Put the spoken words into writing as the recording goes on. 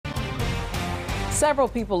Several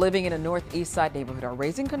people living in a northeast side neighborhood are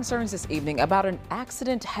raising concerns this evening about an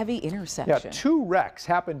accident-heavy intersection. Yeah, two wrecks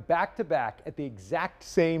happened back to back at the exact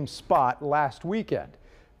same spot last weekend.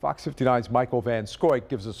 Fox 59's Michael Van Scoik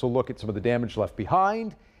gives us a look at some of the damage left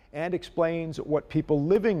behind and explains what people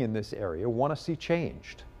living in this area want to see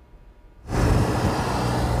changed.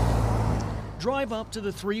 Drive up to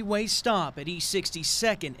the three-way stop at East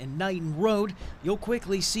 62nd and Knighton Road. You'll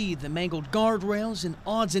quickly see the mangled guardrails and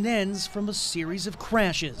odds and ends from a series of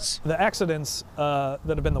crashes. The accidents that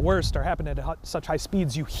have been the worst are happening at such high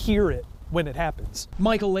speeds you hear it when it happens.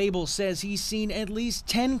 Michael Abel says he's seen at least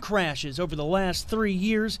 10 crashes over the last 3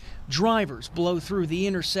 years. Drivers blow through the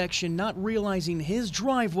intersection not realizing his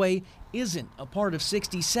driveway isn't a part of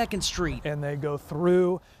 62nd Street. And they go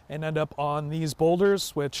through and end up on these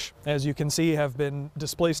boulders, which, as you can see, have been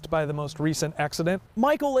displaced by the most recent accident.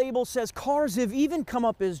 Michael Abel says cars have even come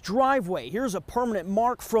up his driveway. Here's a permanent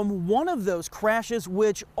mark from one of those crashes,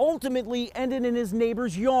 which ultimately ended in his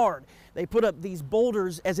neighbor's yard. They put up these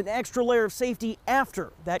boulders as an extra layer of safety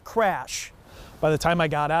after that crash. By the time I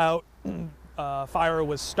got out, fire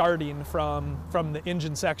was starting from the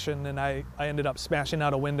engine section, and I ended up smashing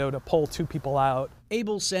out a window to pull two people out.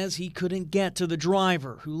 Abel says he couldn't get to the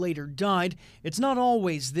driver, who later died. It's not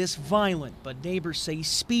always this violent, but neighbors say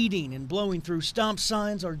speeding and blowing through stop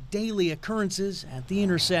signs are daily occurrences at the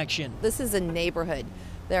intersection. This is a neighborhood.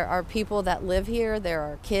 There are people that live here, there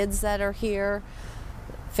are kids that are here,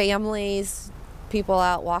 families, people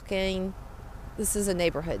out walking. This is a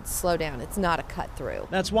neighborhood. Slow down. It's not a cut through.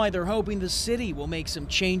 That's why they're hoping the city will make some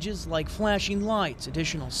changes like flashing lights,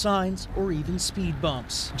 additional signs, or even speed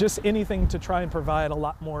bumps. Just anything to try and provide a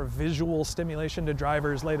lot more visual stimulation to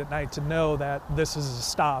drivers late at night to know that this is a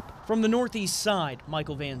stop. From the northeast side,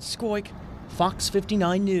 Michael Van Scoik, Fox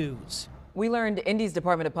 59 News. We learned Indy's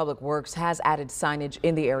Department of Public Works has added signage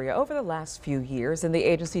in the area over the last few years, and the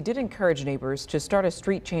agency did encourage neighbors to start a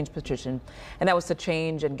street change petition, and that was to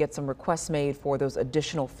change and get some requests made for those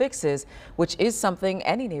additional fixes, which is something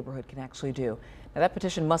any neighborhood can actually do. Now, that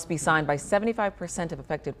petition must be signed by 75% of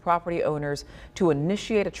affected property owners to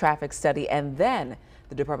initiate a traffic study, and then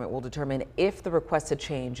the department will determine if the requested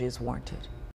change is warranted.